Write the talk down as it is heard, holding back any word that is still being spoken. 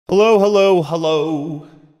Hello, hello, hello.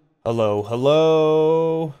 Hello,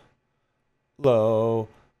 hello. Hello,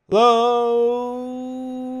 hello.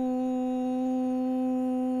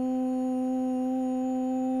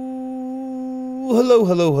 Hello,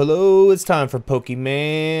 hello, hello. It's time for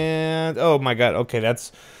Pokemon. Oh my god, okay,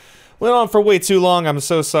 that's went on for way too long. I'm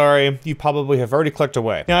so sorry. You probably have already clicked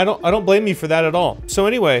away. Yeah, I don't blame you for that at all. So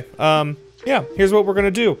anyway, yeah, here's what we're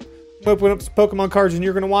gonna do. Open up some Pokemon cards and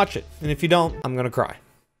you're gonna watch it. And if you don't, I'm gonna cry.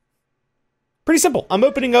 Pretty simple. I'm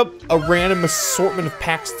opening up a random assortment of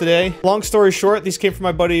packs today. Long story short, these came from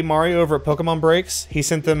my buddy Mario over at Pokemon Breaks. He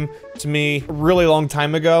sent them to me a really long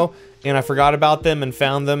time ago, and I forgot about them and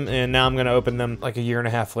found them, and now I'm gonna open them like a year and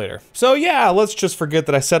a half later. So yeah, let's just forget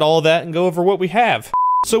that I said all that and go over what we have.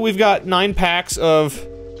 So we've got 9 packs of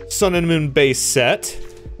Sun and Moon base set.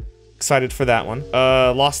 Excited for that one.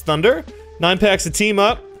 Lost Thunder. 9 packs of Team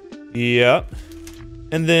Up. Yep.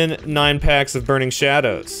 And then 9 packs of Burning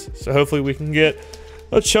Shadows. So hopefully we can get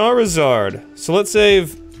a Charizard. So let's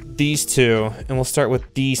save these 2, and we'll start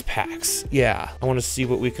with these packs. Yeah, I want to see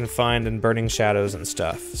what we can find in Burning Shadows and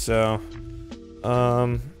stuff. So,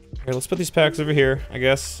 here, let's put these packs over here, I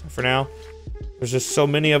guess, for now. There's just so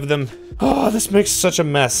many of them. Oh, this makes such a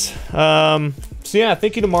mess. So yeah,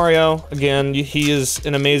 thank you to Mario. Again, he is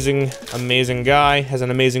an amazing, amazing guy, has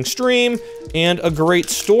an amazing stream, and a great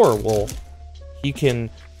store. Well, he can,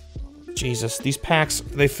 Jesus, these packs,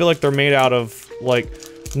 they feel like they're made out of, like,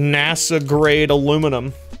 NASA-grade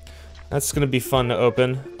aluminum. That's gonna be fun to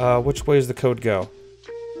open. Which way does the code go?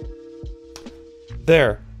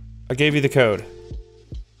 There, I gave you the code.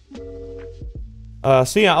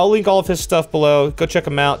 So yeah, I'll link all of his stuff below. Go check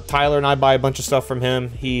him out. Tyler and I buy a bunch of stuff from him.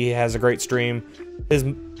 He has a great stream. His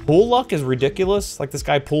pull luck is ridiculous. Like, this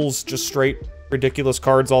guy pulls just straight ridiculous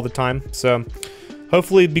cards all the time, so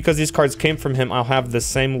hopefully, because these cards came from him, I'll have the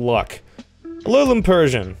same luck. Alolan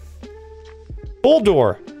Persian.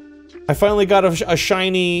 Boldor. I finally got a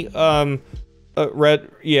shiny, red,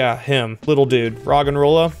 yeah, him. Little dude.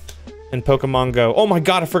 Roggenrola and Pokemon Go. Oh my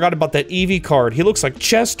god, I forgot about that Eevee card. He looks like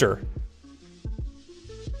Chester.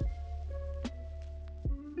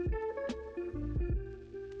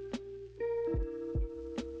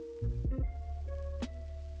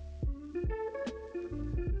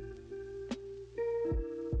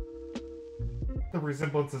 The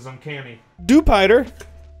resemblance is uncanny. Dewpider.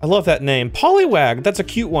 I love that name. Poliwag. That's a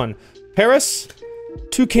cute one. Paris.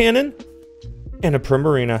 Toucannon. And a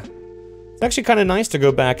Primarina. It's actually kind of nice to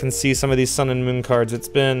go back and see some of these Sun and Moon cards. It's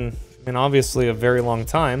been, obviously, a very long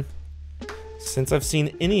time since I've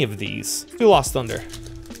seen any of these. Let's do Lost Thunder.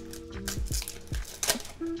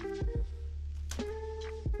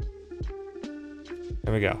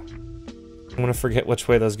 There we go. I'm gonna forget which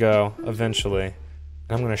way those go eventually.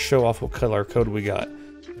 I'm gonna show off what color code we got,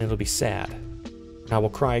 and it'll be sad. And I will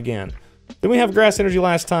cry again. Then we have Grass Energy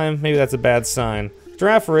last time. Maybe that's a bad sign.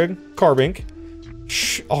 Girafarig, Carbink.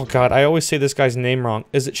 Oh god, I always say this guy's name wrong.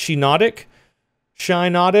 Is it Shinotic?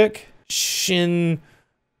 Shinotic?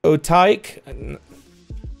 Otaik?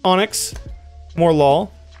 Onyx. Morlul.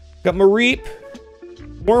 Got Mareep.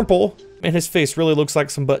 Wurmple. And his face really looks like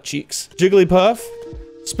some butt cheeks. Jigglypuff.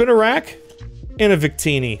 Spinarak. And a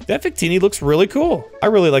Victini. That Victini looks really cool. I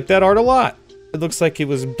really like that art a lot. It looks like it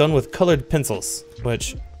was done with colored pencils,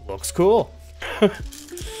 which looks cool.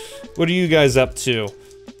 What are you guys up to?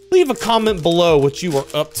 Leave a comment below what you are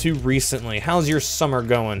up to recently. How's your summer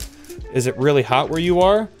going? Is it really hot where you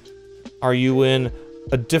are? Are you in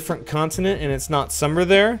a different continent and it's not summer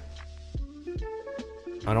there?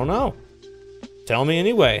 I don't know. Tell me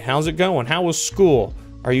anyway. How's it going? How was school?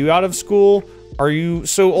 Are you out of school? Are you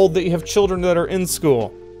so old that you have children that are in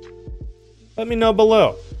school? Let me know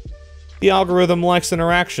below. The algorithm likes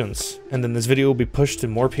interactions, and then this video will be pushed to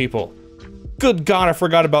more people. Good god, I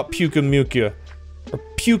forgot about Puku Muku. Or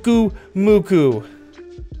Puku Muku.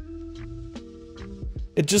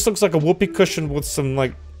 It just looks like a whoopee cushion with some,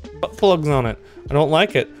 like, butt plugs on it. I don't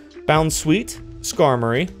like it. Bound Sweet,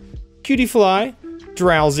 Skarmory, Cutie Fly,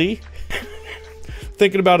 Drowsy,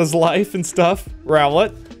 thinking about his life and stuff,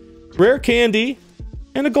 Rowlet, Rare Candy,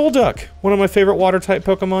 and a Golduck, one of my favorite water-type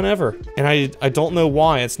Pokemon ever. And I don't know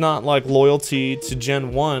why. It's not like loyalty to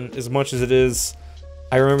Gen 1 as much as it is.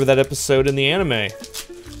 I remember that episode in the anime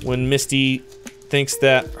when Misty thinks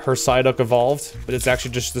that her Psyduck evolved, but it's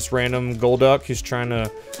actually just this random Golduck who's trying to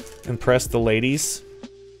impress the ladies.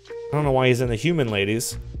 I don't know why he's in the human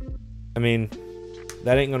ladies. I mean,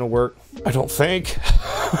 that ain't gonna work, I don't think.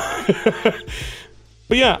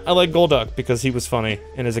 But yeah, I like Golduck because he was funny,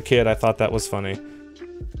 and as a kid I thought that was funny.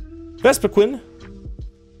 Vespiquen,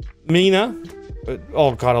 Mina,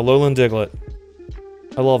 oh god, Alolan Diglett.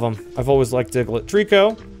 I love him. I've always liked Diglett.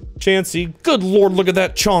 Trico, Chansey. Good lord, look at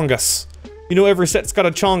that Chongus. You know every set's got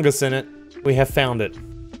a Chongus in it. We have found it.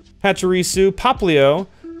 Pachirisu, Poplio,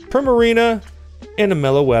 Primarina, and a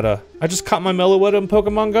Meloetta. I just caught my Meloetta in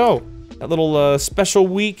Pokemon Go. That little special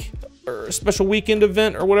week, or special weekend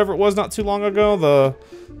event, or whatever it was not too long ago.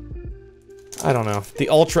 I don't know. The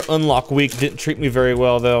Ultra Unlock week didn't treat me very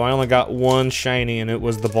well, though. I only got one shiny, and it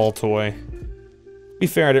was the ball toy. To be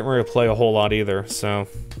fair, I didn't really play a whole lot either, so...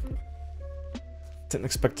 didn't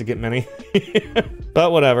expect to get many.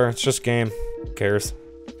 But whatever, it's just game. Who cares?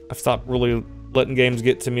 I've stopped really letting games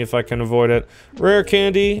get to me if I can avoid it. Rare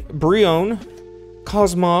Candy, Brion,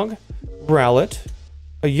 Cosmog, Rowlet,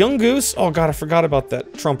 a Yungoos. Oh god, I forgot about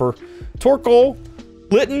that Trumper. Torkoal,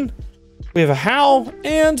 Litten, we have a Howl,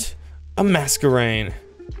 and a Masquerain.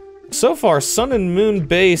 So far, Sun and Moon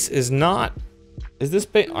base is not... Is this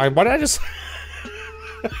base... Alright, why did I just...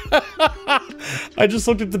 I just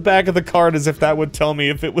looked at the back of the card as if that would tell me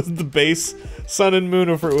if it was the base Sun and Moon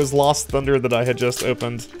or if it was Lost Thunder that I had just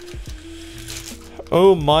opened.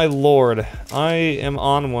 Oh my lord. I am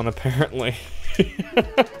on one, apparently.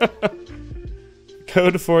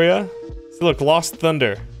 Code for you. So look, Lost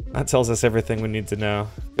Thunder. That tells us everything we need to know.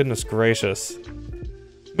 Goodness gracious.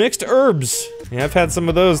 Mixed herbs. Yeah, I've had some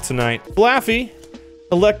of those tonight. Blaffy,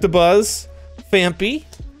 Electabuzz, Fampy,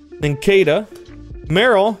 Nincada,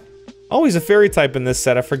 Meryl. Always a fairy type in this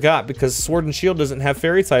set, I forgot, because Sword and Shield doesn't have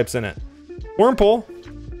fairy types in it. Wurmple,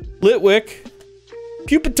 Litwick,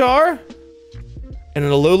 Pupitar, and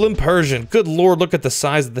an Alolan Persian. Good lord, look at the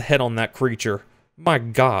size of the head on that creature. My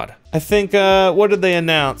god. I think, what did they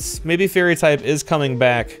announce? Maybe fairy type is coming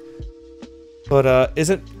back. But,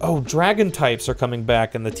 isn't... Oh, dragon types are coming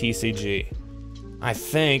back in the TCG. I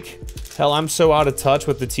think. Hell, I'm so out of touch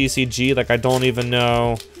with the TCG, like I don't even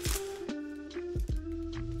know...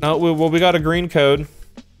 Oh, well, we got a green code.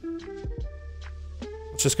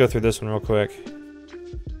 Let's just go through this one real quick.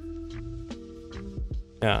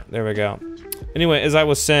 Yeah, there we go. Anyway, as I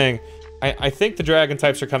was saying, I think the dragon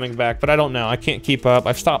types are coming back, but I don't know. I can't keep up.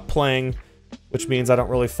 I've stopped playing, which means I don't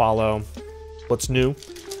really follow what's new.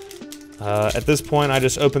 At this point, I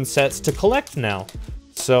just open sets to collect now.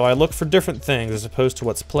 So I look for different things as opposed to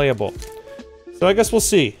what's playable. So I guess we'll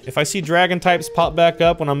see. If I see dragon types pop back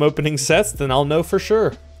up when I'm opening sets, then I'll know for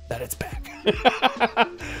sure that it's back.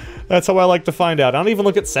 That's how I like to find out. I don't even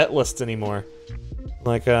look at set lists anymore.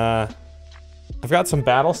 Like, I've got some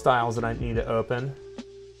battle styles that I need to open.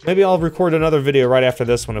 Maybe I'll record another video right after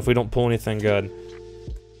this one if we don't pull anything good.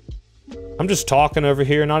 I'm just talking over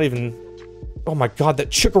here, not even... Oh my god, that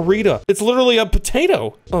Chikorita! It's literally a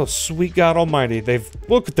potato! Oh, sweet god almighty,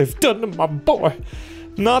 look what they've done to my boy!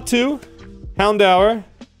 Natu, Houndour,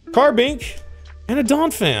 Carbink, and a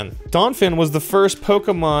Donphan. Donphan was the first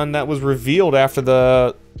Pokemon that was revealed after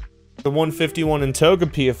the 151 in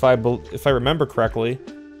Togepi, if I remember correctly.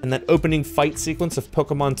 And that opening fight sequence of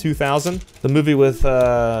Pokemon 2000, the movie with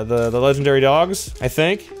the legendary dogs, I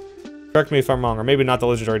think. Correct me if I'm wrong, or maybe not the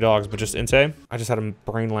legendary dogs, but just Entei. I just had a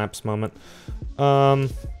brain lapse moment.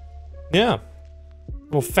 Yeah.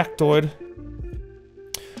 Little factoid.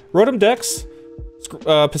 Rotom Dex,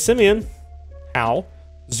 Passimian, Howl,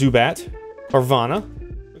 Zubat, Carvana.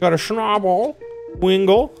 We got a Schnabel,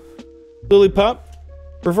 Wingull, Lillipup,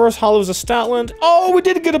 Reverse Hollow's a Stoutland. Oh, we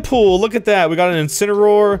did get a pull. Look at that. We got an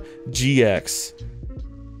Incineroar GX.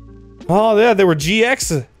 Oh, yeah, they were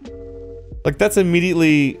GX. Like, that's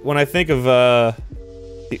immediately, when I think of,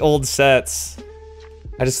 the old sets,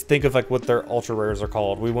 I just think of, like, what their ultra rares are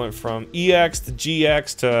called. We went from EX to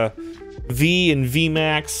GX to V and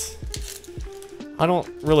VMAX. I don't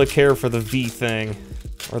really care for the V thing,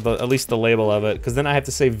 or at least the label of it, because then I have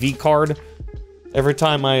to say V card every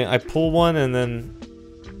time I pull one, and then,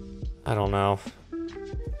 I don't know.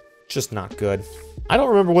 Just not good. I don't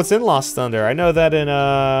remember what's in Lost Thunder. I know that in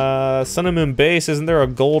Sun and Moon Base, isn't there a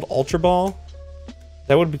gold Ultra Ball?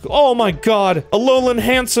 That would be cool. Oh my god! Alolan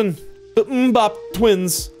Hansen! The Mbop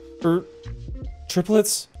twins. Or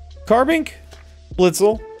triplets? Carbink?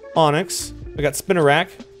 Blitzel. Onyx. We got Spinarak.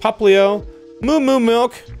 Poplio. Moo Moo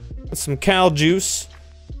Milk. With some cow juice.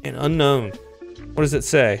 And Unknown. What does it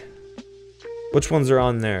say? Which ones are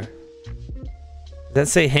on there? Does that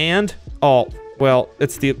say hand? Oh, well,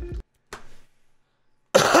 it's the...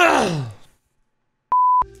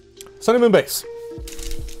 Sun and Moon Base.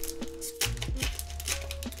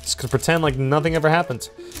 Just gonna pretend like nothing ever happened.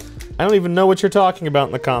 I don't even know what you're talking about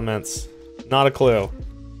in the comments. Not a clue.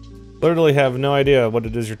 Literally have no idea what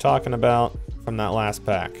it is you're talking about from that last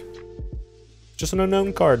pack. Just an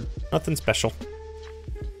unknown card. Nothing special.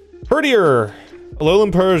 Herdier.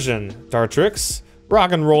 Alolan Persian. Dartrix.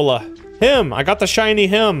 Roggenrola. Him! I got the shiny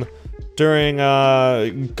him! during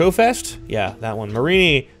Go Fest. Yeah, that one.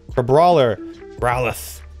 Marini, Brawler,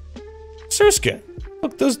 Growlithe, Surskit.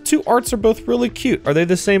 Look, those two arts are both really cute. Are they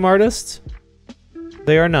the same artists?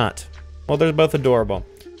 They are not. Well, they're both adorable.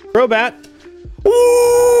 Crobat.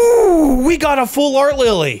 Ooh, we got a full art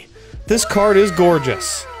lily. This card is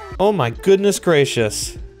gorgeous. Oh my goodness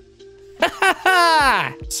gracious.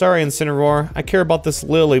 Sorry, Incineroar. I care about this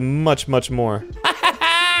lily much, much more.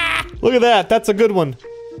 Look at that. That's a good one.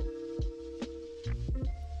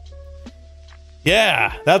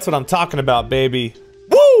 Yeah, that's what I'm talking about, baby.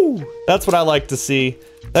 Woo! That's what I like to see.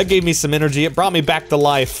 That gave me some energy. It brought me back to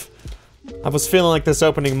life. I was feeling like this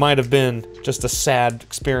opening might have been just a sad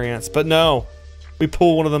experience, but no. We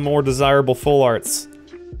pull one of the more desirable full arts.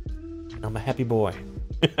 And I'm a happy boy.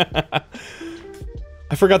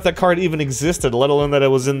 I forgot that card even existed, let alone that it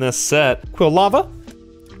was in this set. Quilava,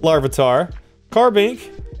 Larvitar, Carbink,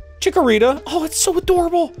 Chikorita. Oh, it's so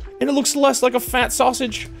adorable. And it looks less like a fat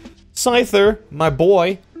sausage. Scyther, my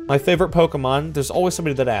boy, my favorite Pokemon. There's always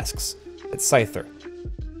somebody that asks. It's Scyther.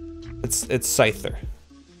 It's Scyther.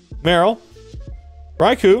 Meryl,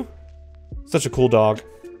 Raikou, such a cool dog.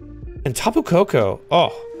 And Tapu Koko. Oh,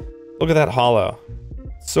 look at that holo.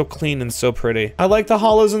 So clean and so pretty. I like the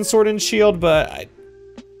holos in Sword and Shield, but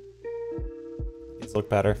these look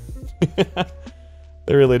better.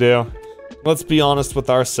 They really do. Let's be honest with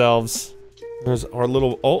ourselves. There's our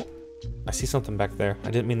little, oh, I see something back there.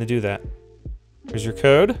 I didn't mean to do that. Here's your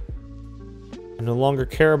code. I no longer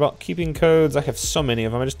care about keeping codes. I have so many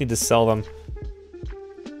of them. I just need to sell them.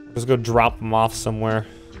 Just go drop them off somewhere.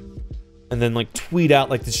 And then like tweet out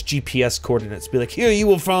like this GPS coordinates. Be like, here you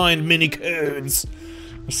will find mini codes.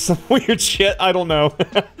 Or some weird shit. I don't know.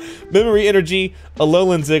 Memory Energy,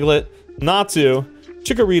 Alolan Diglett, Natu,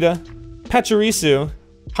 Chikorita, Pachirisu,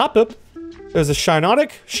 Hoppip. There's a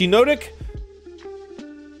Shiinotic,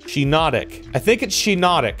 Shiinotic. I think it's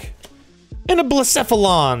Shiinotic. And a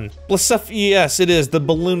Blacephalon. Yes, it is. The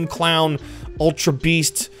Balloon Clown, Ultra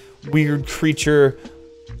Beast, weird creature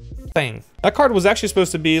thing. That card was actually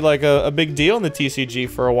supposed to be like a big deal in the TCG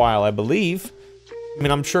for a while, I believe. I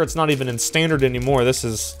mean, I'm sure it's not even in Standard anymore. This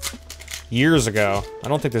is years ago. I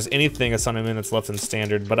don't think there's anything of Sun and Moon that's left in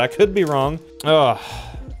Standard, but I could be wrong. Ugh.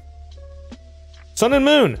 Sun and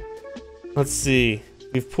Moon. Let's see.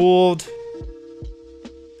 We've pulled,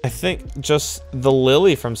 I think, just the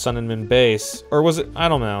Lily from Sun and Moon base. Or was it? I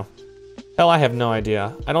don't know. Hell, I have no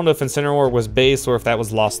idea. I don't know if Incineroar was base or if that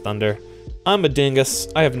was Lost Thunder. I'm a dingus.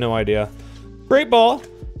 I have no idea. Great Ball.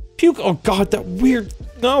 Puke. Oh god, that weird.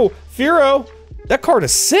 No. Fearow. That card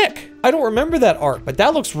is sick. I don't remember that art, but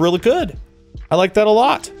that looks really good. I like that a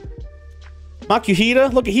lot.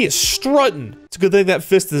 Makuhita. Look, he is strutting. It's a good thing that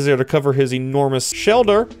fist is there to cover his enormous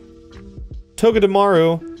shoulder.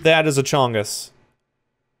 Togedemaru. That is a Chongus.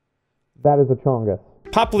 That is a Chongus.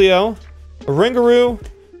 Poplio. A Ringaroo.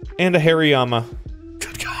 And a Hariyama.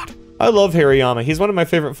 Good god. I love Hariyama. He's one of my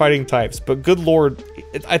favorite fighting types, but good lord,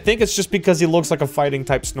 I think it's just because he looks like a fighting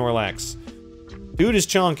type Snorlax. Dude is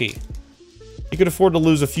chonky. He could afford to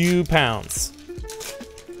lose a few pounds.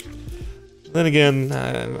 Then again,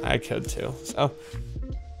 I could too. So,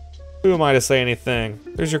 who am I to say anything?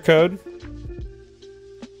 There's your code.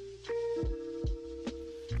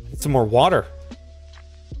 Need some more water.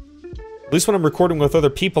 At least when I'm recording with other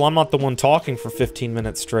people, I'm not the one talking for 15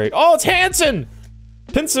 minutes straight. Oh, it's Hanson!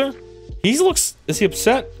 Pinsir. He looks... Is he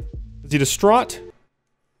upset? Is he distraught?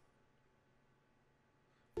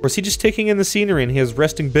 Or is he just taking in the scenery and he has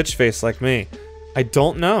resting bitch face like me? I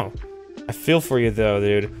don't know. I feel for you though,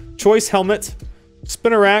 dude. Choice Helmet.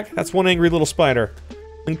 Spinarak. That's one angry little spider.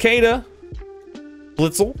 Linkada.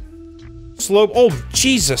 Blitzel. Slope. Oh,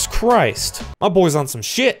 Jesus Christ. My boy's on some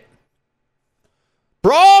shit.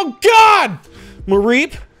 Bro, oh God!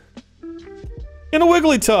 Mareep. And a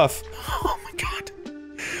Wigglytuff. Oh my God.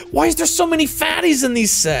 Why is there so many fatties in these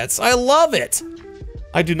sets? I love it.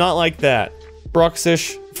 I do not like that.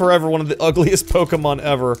 Bruxish, forever one of the ugliest Pokemon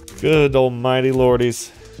ever. Good almighty lordies.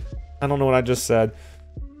 I don't know what I just said.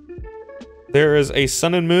 There is a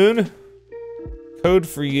Sun and Moon code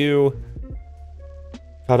for you.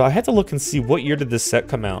 God, I had to look and see what year did this set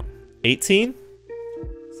come out. 18?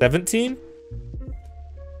 17?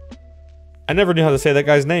 I never knew how to say that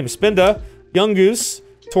guy's name. Spinda, Yungoos,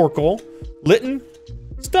 Torkoal, Litten,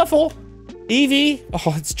 Stuffle, Eevee.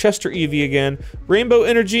 Oh, it's Chester Eevee again. Rainbow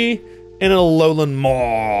Energy. And a Alolan Maw.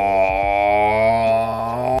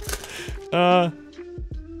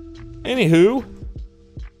 Anywho,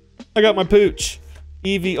 I got my pooch.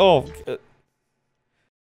 Eevee. Oh,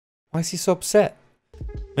 why is he so upset?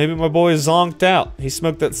 Maybe my boy is zonked out. He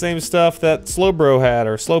smoked that same stuff that Slowbro had,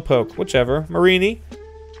 or Slowpoke, whichever. Marini,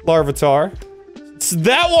 Larvitar. It's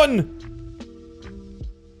that one!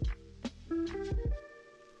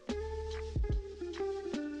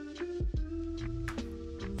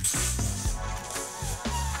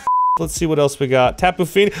 Let's see what else we got. Tapu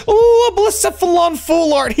Fini. Ooh, a Blacephalon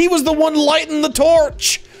full art. He was the one lighting the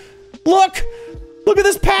torch. Look! Look at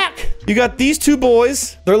this pack! You got these two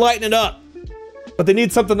boys. They're lighting it up. But they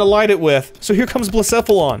need something to light it with. So here comes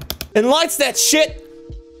Blacephalon. And lights that shit!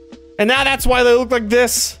 And now that's why they look like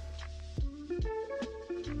this.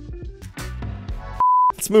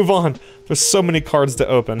 Let's move on. There's so many cards to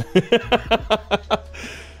open.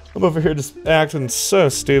 I'm over here just acting so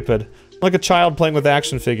stupid. Like a child playing with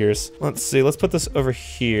action figures. Let's see, let's put this over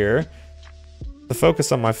here. The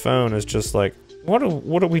focus on my phone is just like, what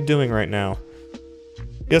are we doing right now?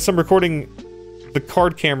 Yes, I'm recording the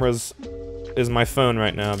card cameras is my phone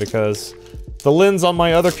right now because the lens on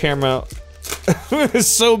my other camera is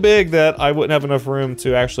so big that I wouldn't have enough room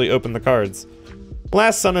to actually open the cards.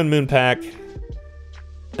 Last Sun and Moon pack.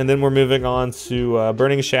 And then we're moving on to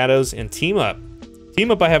Burning Shadows and Team Up.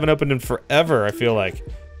 Team Up I haven't opened in forever, I feel like.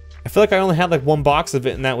 I feel like I only had like one box of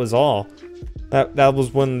it and that was all. That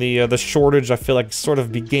was when the shortage I feel like sort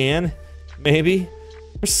of began, maybe.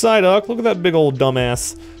 There's Psyduck, look at that big old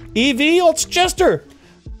dumbass. Eevee, it's Chester,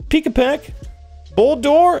 Pikapack,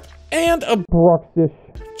 Boldore, and a Bruxish.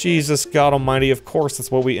 Jesus God Almighty, of course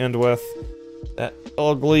that's what we end with. That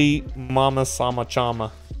ugly Mama Sama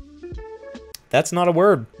Chama. That's not a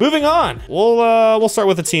word. Moving on, we'll start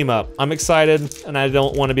with the Team Up. I'm excited and I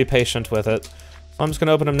don't want to be patient with it. I'm just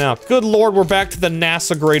gonna open them now. Good lord, we're back to the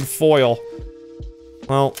NASA grade foil.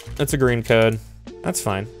 Well, it's a green code. That's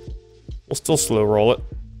fine. We'll still slow roll it.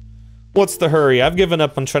 What's the hurry? I've given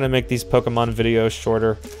up on trying to make these Pokemon videos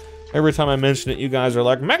shorter. Every time I mention it, you guys are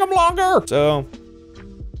like, make them longer! So,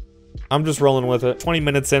 I'm just rolling with it. 20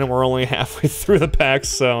 minutes in and we're only halfway through the packs,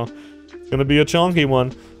 so it's gonna be a chunky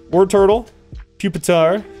one. Word Turtle,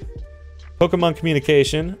 Pupitar, Pokemon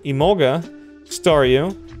Communication, Emolga,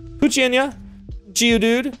 Staryu, Poochyena,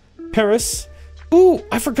 Geodude, Paris. Ooh,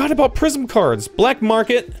 I forgot about Prism cards. Black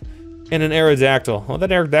Market, and an Aerodactyl. Well, that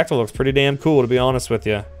Aerodactyl looks pretty damn cool, to be honest with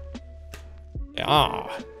you.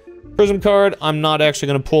 Ah. Prism card, I'm not actually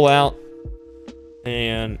gonna pull out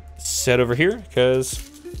and set over here, because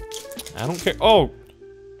I don't care. Oh,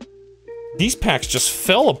 these packs just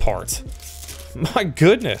fell apart. My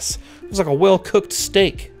goodness. It was like a well-cooked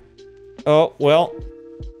steak. Oh, well,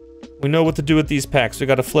 we know what to do with these packs. We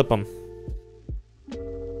gotta flip them.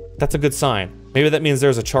 That's a good sign. Maybe that means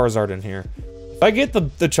there's a Charizard in here. If I get the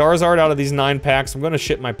Charizard out of these 9 packs, I'm gonna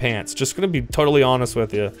shit my pants. Just gonna be totally honest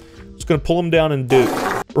with you. Just gonna pull them down and Duke.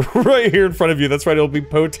 Right here in front of you. That's right, it'll be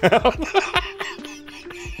Po-Town.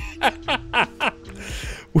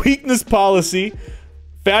 Weakness Policy.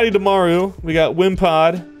 Fatty Damaru. We got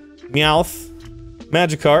Wimpod. Meowth.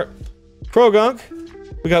 Magikarp. Krogunk.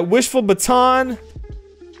 We got Wishful Baton.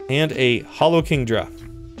 And a Hollow Kingdra.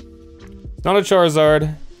 It's not a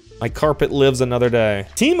Charizard. My carpet lives another day.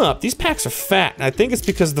 Team Up, these packs are fat. And I think it's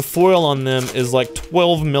because the foil on them is like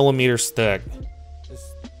 12 millimeters thick.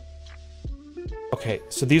 Okay,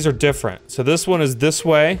 so these are different. So this one is this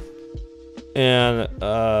way. And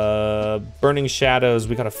Burning Shadows,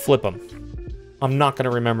 we gotta flip them. I'm not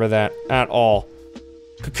gonna remember that at all.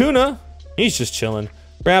 Kakuna, he's just chilling.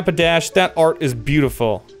 Rapidash, that art is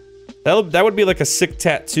beautiful. That would be like a sick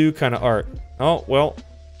tattoo kind of art. Oh, well.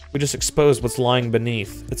 We just exposed what's lying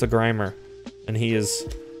beneath. It's a Grimer. And he is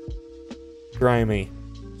grimy.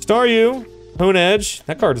 Staryu, Honedge.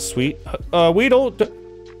 That card is sweet. Weedle.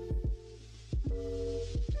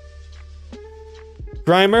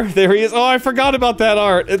 Grimer, there he is. Oh, I forgot about that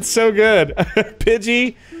art. It's so good.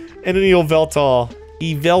 Pidgey and an Yveltal.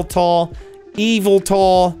 Yveltal.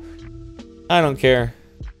 Eviltal. I don't care.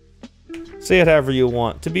 Say it however you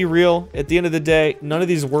want. To be real, at the end of the day, none of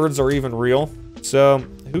these words are even real. So,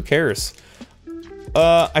 who cares?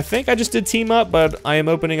 I think I just did Team Up, but I am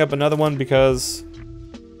opening up another one because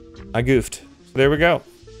I goofed. So there we go.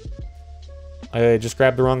 I just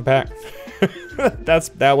grabbed the wrong pack.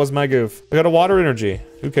 That was my goof. I got a Water Energy.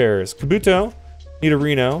 Who cares? Kabuto,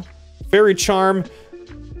 Nidorino, Fairy Charm,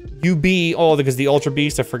 UB. Oh, because the Ultra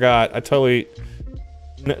Beast, I forgot. I totally...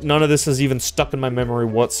 None of this is even stuck in my memory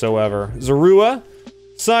whatsoever. Zorua,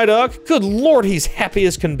 Psyduck. Good lord, he's happy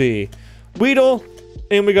as can be. Weedle,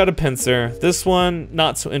 and we got a Pinsir. This one,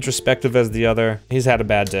 not so introspective as the other. He's had a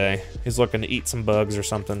bad day. He's looking to eat some bugs or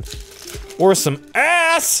something. Or some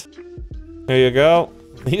ass! There you go.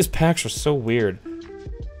 These packs are so weird.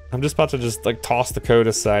 I'm just about to just like toss the code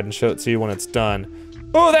aside and show it to you when it's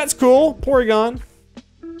done. Oh, that's cool! Porygon.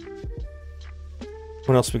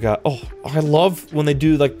 What else we got? Oh, I love when they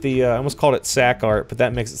do like the, I almost called it sack art, but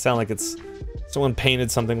that makes it sound like it's someone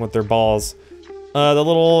painted something with their balls. The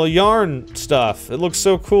little yarn stuff. It looks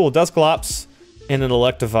so cool. Dusclops and an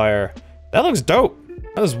Electivire. That looks dope.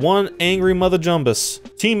 That is one angry mother jumbus.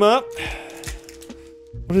 Team up.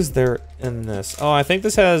 What is there in this? Oh, I think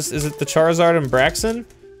this has, is it the Charizard and Braxton?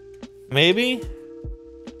 Maybe?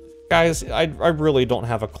 Guys, I really don't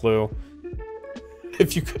have a clue.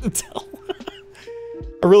 If you couldn't tell.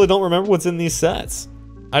 I really don't remember what's in these sets.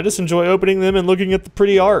 I just enjoy opening them and looking at the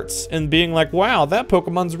pretty arts and being like, wow, that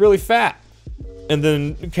Pokemon's really fat. And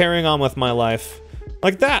then carrying on with my life.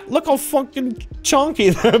 Like that. Look how fucking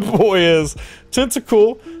chunky that boy is.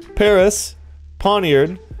 Tentacool, Paris,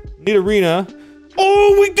 Poniard, Nidorina.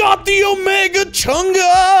 Oh, we got the Omega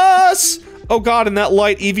Chungus! Oh god, in that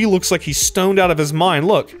light, Eevee looks like he's stoned out of his mind.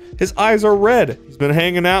 Look, his eyes are red. He's been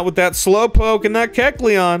hanging out with that Slowpoke and that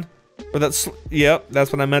Kecleon. Or that yep,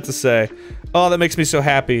 that's what I meant to say. Oh, that makes me so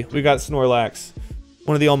happy. We got Snorlax.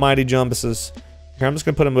 One of the almighty Jumbuses. Here, I'm just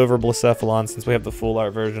gonna put him over Blacephalon since we have the full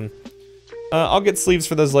art version. I'll get sleeves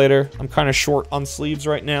for those later. I'm kind of short on sleeves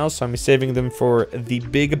right now, so I'm saving them for the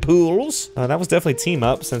big pools. That was definitely team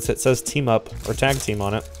up, since it says team up, or tag team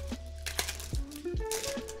on it.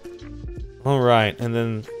 Alright, and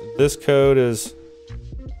then this code is...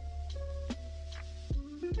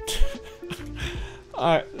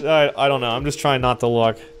 I don't know, I'm just trying not to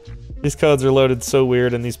look. These codes are loaded so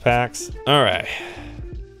weird in these packs. Alright.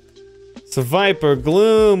 So Viper,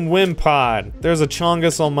 Gloom, Wimpod. There's a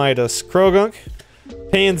Chongus Almightus, Krogunk,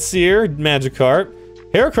 Panseer, Magikarp,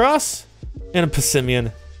 Heracross, and a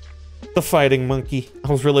Passimian. The fighting monkey.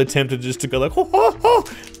 I was really tempted just to go like, ho ho ho,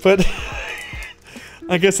 but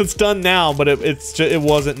I guess it's done now, but it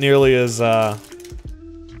wasn't nearly as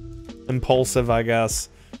impulsive, I guess.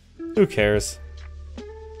 Who cares?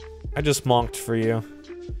 I just monked for you.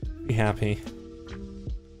 Be happy.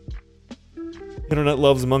 Internet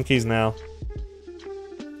loves monkeys now.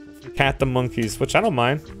 Cat the monkeys, which I don't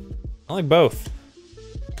mind. I like both.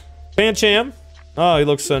 Pancham. Oh, he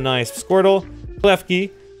looks so nice. Squirtle,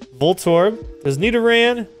 Klefki, Voltorb. There's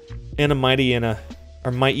Nidoran, and a Mightyena.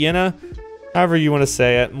 Or Mightyena. However you want to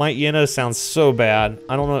say it. Mightyena sounds so bad.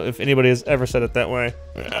 I don't know if anybody has ever said it that way.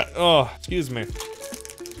 Oh, excuse me.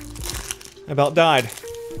 I about died.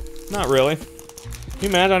 Not really. Can you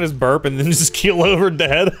imagine I just burp and then just keel over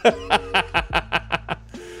dead?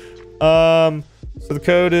 So the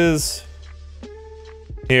code is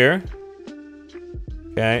here.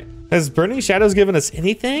 Okay. Has Burning Shadows given us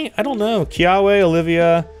anything? I don't know. Kiawe,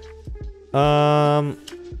 Olivia.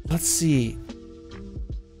 Let's see.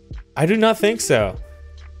 I do not think so.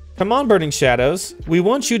 Come on, Burning Shadows. We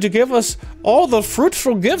want you to give us all the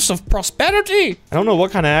fruitful gifts of prosperity. I don't know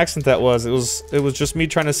what kind of accent that was. It was just me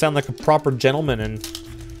trying to sound like a proper gentleman, and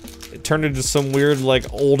it turned into some weird,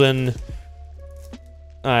 like, olden...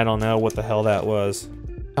 I don't know what the hell that was.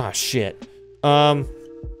 Ah, shit.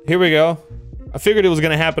 Here we go. I figured it was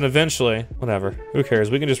gonna happen eventually. Whatever. Who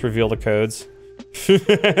cares? We can just reveal the codes.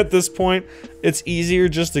 At this point, it's easier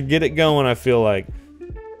just to get it going, I feel like.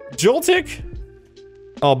 Joltik?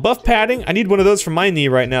 Oh, buff padding. I need one of those for my knee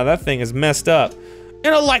right now. That thing is messed up.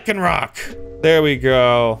 And a Lycanroc! There we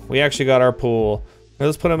go. We actually got our pool. Now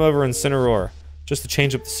let's put him over in Incineroar. Just to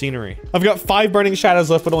change up the scenery. I've got 5 Burning Shadows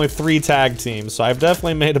left, but only 3 tag teams, so I've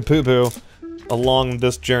definitely made a poo-poo along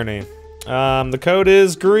this journey. The code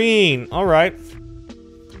is green. All right.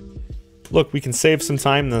 Look, we can save some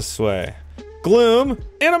time this way. Gloom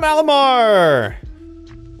and a Malamar.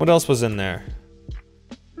 What else was in there?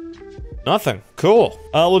 Nothing. Cool.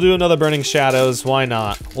 We'll do another Burning Shadows. Why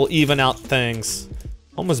not? We'll even out things.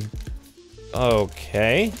 Almost.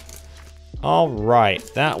 Okay.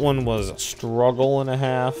 Alright, that one was a struggle and a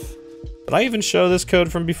half. Did I even show this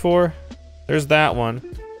code from before? There's that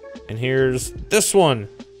one. And here's this one.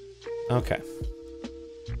 Okay.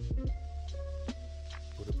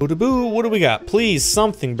 Boo-da-boo, what do we got? Please,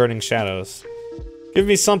 something, Burning Shadows. Give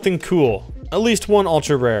me something cool. At least one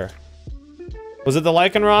ultra rare. Was it the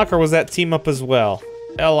Lycanroc or was that team up as well?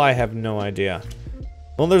 Hell, I have no idea.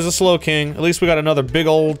 Well, there's a Slowking. At least we got another big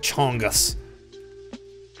old Chongus.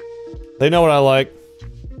 They know what I like.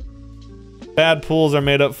 Bad pools are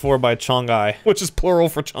made up for by Chongai, which is plural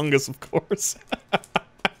for Chungus, of course.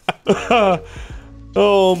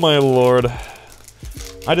 Oh my lord.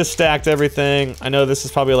 I just stacked everything. I know this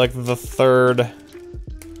is probably like the 3rd.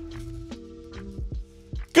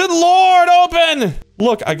 Good lord, open!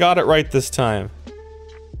 Look, I got it right this time.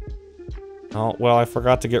 Oh, well, I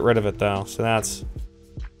forgot to get rid of it though, so that's...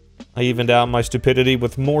 I evened out my stupidity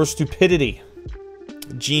with more stupidity.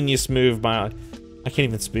 Genius move by... I can't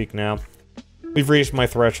even speak now. We've reached my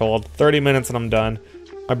threshold. 30 minutes and I'm done.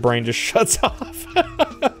 My brain just shuts off.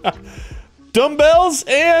 Dumbbells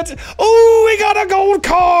and... Oh, we got a gold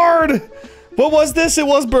card! What was this? It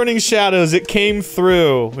was Burning Shadows. It came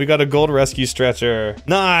through. We got a gold rescue stretcher.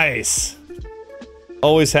 Nice.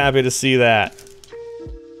 Always happy to see that.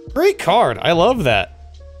 Great card. I love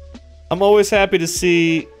that. I'm always happy to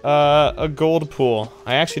see a gold pool.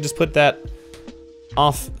 I actually just put that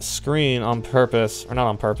off screen on purpose. Or not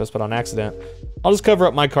on purpose, but on accident. I'll just cover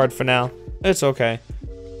up my card for now. It's okay.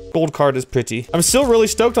 Gold card is pretty. I'm still really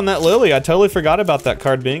stoked on that Lily. I totally forgot about that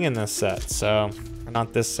card being in this set, so...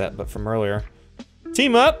 Not this set, but from earlier.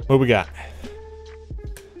 Team up! What we got?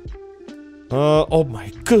 Oh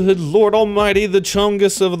my good lord almighty, the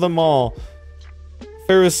chungus of them all.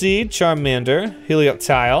 Ferroseed, Charmander,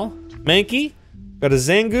 Helioptile, Mankey, got a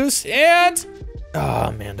Zangoose, and...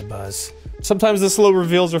 Ah, Mandibuzz. Sometimes the slow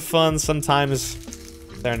reveals are fun, sometimes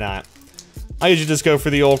they're not. I usually just go for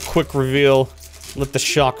the old quick reveal, let the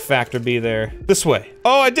shock factor be there. This way.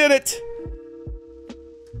 Oh, I did it!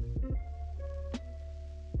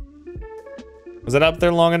 Was it up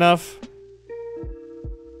there long enough?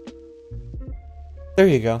 There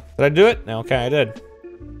you go. Did I do it? No, okay, I did.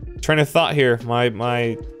 Train of thought here.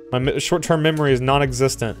 My short-term memory is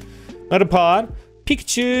non-existent. Metapod,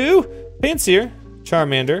 Pikachu, Pinsir,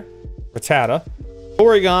 Charmander, Rattata,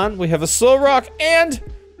 Porygon. We have a Slowrock and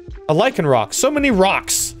a Lycanroc. So many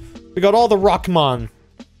rocks. We got all the Rockmon,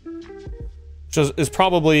 which is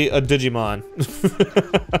probably a Digimon.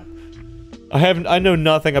 I know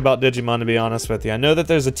nothing about Digimon, to be honest with you. I know that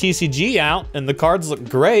there's a TCG out, and the cards look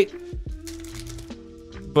great.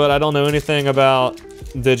 But I don't know anything about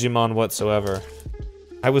Digimon whatsoever.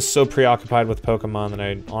 I was so preoccupied with Pokemon that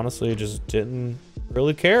I honestly just didn't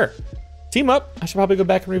really care. Team up! I should probably go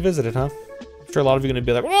back and revisit it, huh? I'm sure a lot of you are gonna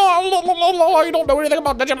be like, oh, you don't know anything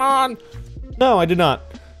about Digimon! No, I did not.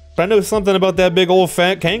 But I know something about that big old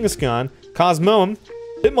fat Kangaskhan, Cosmoem,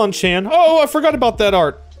 Hitmonchan. Oh, I forgot about that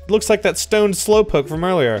art. Looks like that stoned Slowpoke from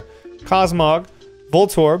earlier. Cosmog,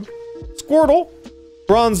 Voltorb, Squirtle,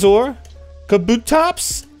 Bronzor,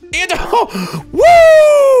 Kabutops, and oh,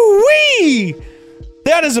 woo-wee!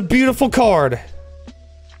 That is a beautiful card.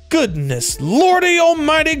 Goodness lordy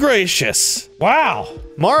almighty gracious. Wow,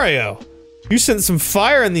 Mario, you sent some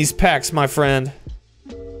fire in these packs, my friend.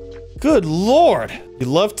 Good lord, you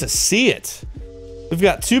love to see it. We've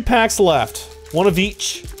got 2 packs left, one of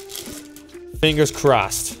each. Fingers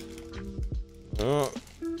crossed. I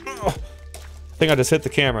think I just hit the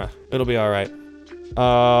camera. It'll be all right.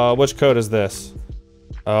 Which code is this?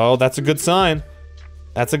 Oh, that's a good sign.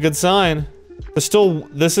 That's a good sign. There's still,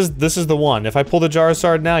 this is the one. If I pull the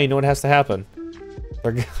Charizard now, you know what has to happen.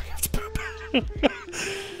 They're gonna have to poop.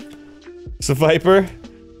 So Viper,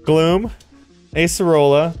 Gloom,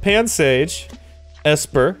 Acerola, Pansage,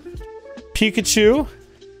 Esper, Pikachu,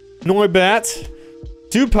 Noibat,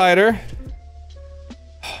 Dewpider.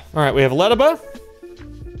 All right, we have Letaba.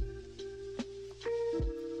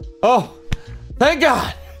 Oh, thank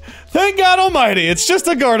God. Thank God almighty, it's just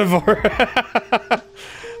a Gardevoir.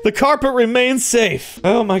 The carpet remains safe.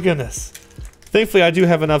 Oh my goodness. Thankfully, I do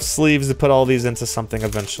have enough sleeves to put all these into something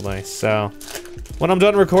eventually, so when I'm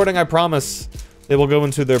done recording, I promise they will go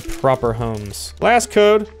into their proper homes. Last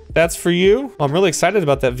code, that's for you. Oh, I'm really excited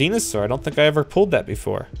about that Venusaur. I don't think I ever pulled that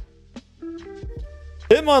before.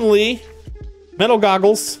 Hitmonlee, Metal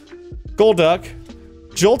Goggles, Golduck,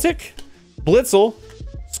 Joltik, Blitzel,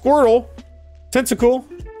 Squirtle, Tentacle,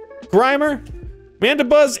 Grimer,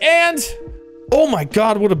 Mandibuzz, and... oh my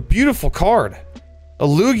god, what a beautiful card. A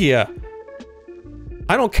Lugia.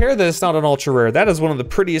 I don't care that it's not an ultra rare. That is one of the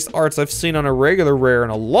prettiest arts I've seen on a regular rare in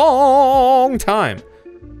a long time.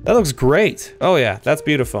 That looks great. Oh yeah, that's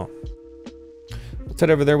beautiful. Let's head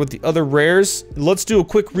over there with the other rares. Let's do a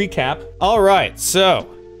quick recap. All right, so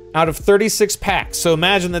out of 36 packs, so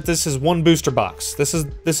imagine that this is one booster box. This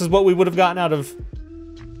is what we would have gotten out of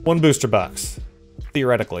one booster box.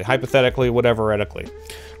 Theoretically, hypothetically, whatever-etically.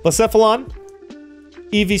 Blacephalon,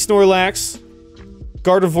 Eevee Snorlax,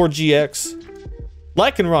 Gardevoir GX,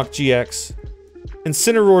 Lycanroc GX,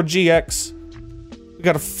 Incineroar GX. We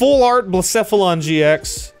got a full art Blacephalon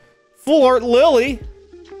GX, full art Lily,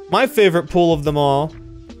 my favorite pull of them all.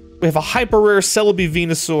 We have a hyper rare Celebi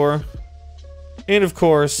Venusaur, and of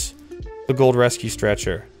course, the Gold Rescue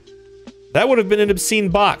Stretcher. That would have been an obscene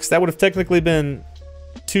box. That would have technically been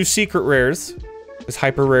 2 secret rares, because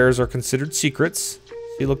hyper rares are considered secrets. So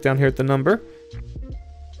you look down here at the number.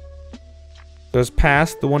 Goes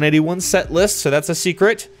past the 181 set list, so that's a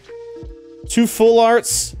secret. 2 full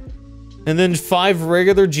arts, and then 5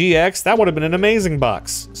 regular GX. That would have been an amazing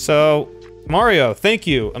box. So Mario, thank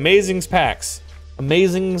you. Amazings packs.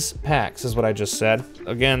 Amazings packs is what I just said.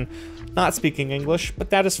 Again, not speaking English, but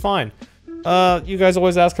that is fine. You guys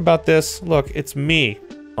always ask about this. Look, it's me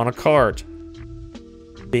on a card.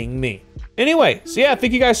 Being me. Anyway, so yeah,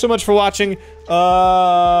 thank you guys so much for watching. If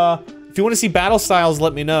you want to see battle styles,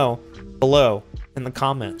 let me know below in the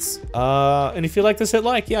comments. And if you like this, hit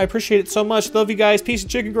like. Yeah, I appreciate it so much. Love you guys. Peace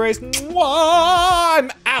and chicken grace. Mwah!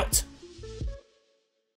 I'm out.